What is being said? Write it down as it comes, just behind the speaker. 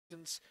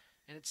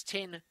and it's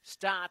 10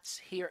 starts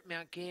here at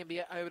Mount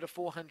Gambier over to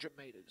 400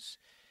 metres.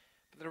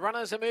 But the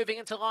runners are moving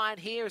into line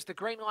here as the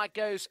green light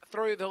goes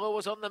through. The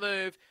lure's on the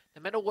move.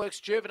 The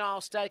Metalworks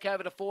Juvenile Stake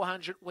over to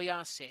 400. We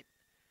are set.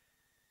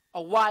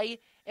 Away,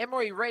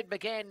 Emery Red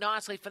began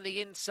nicely from the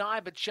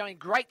inside, but showing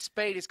great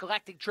speed is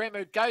Galactic Dreamer,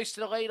 who goes to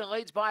the lead and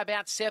leads by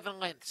about 7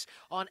 lengths.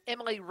 On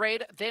Emily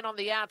Red, then on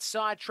the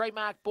outside,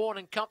 Trademark Born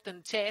and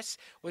Compton Tess.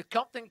 With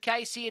Compton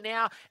Casey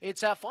now,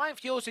 it's Flying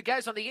Fuels who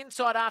goes on the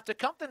inside after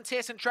Compton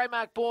Tess and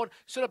Trademark Born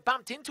sort of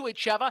bumped into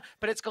each other,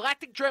 but it's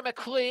Galactic Dreamer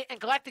clear, and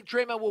Galactic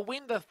Dreamer will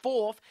win the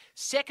 4th.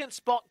 Second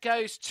spot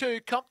goes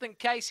to Compton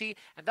Casey,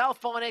 and they'll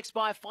follow next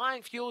by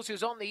Flying Fuels,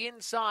 who's on the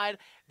inside.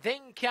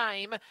 Then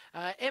came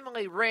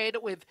Emily Red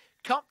with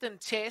Compton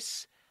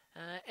Tess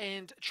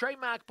and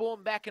Trademark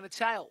Born back in a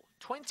tail.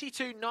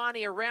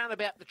 22.90 around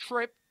about the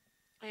trip,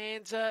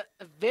 and a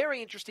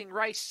very interesting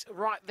race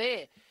right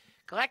there.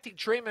 Galactic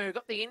Dreamer, who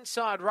got the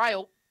inside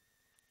rail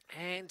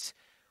and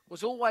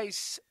was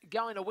always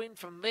going to win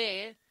from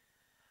there.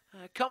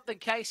 Compton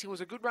Casey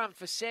was a good run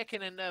for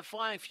second, and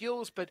Flying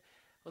Fuels, but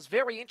it was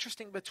very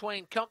interesting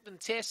between Compton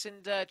Tess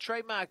and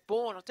Trademark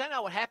Born. I don't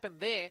know what happened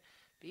there.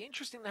 Be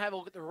interesting to have a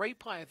look at the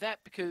replay of that,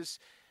 because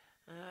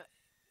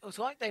it was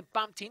like they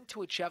bumped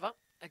into each other.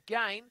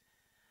 Again,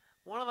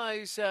 one of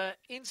those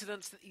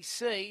incidents that you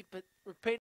see, but repeat.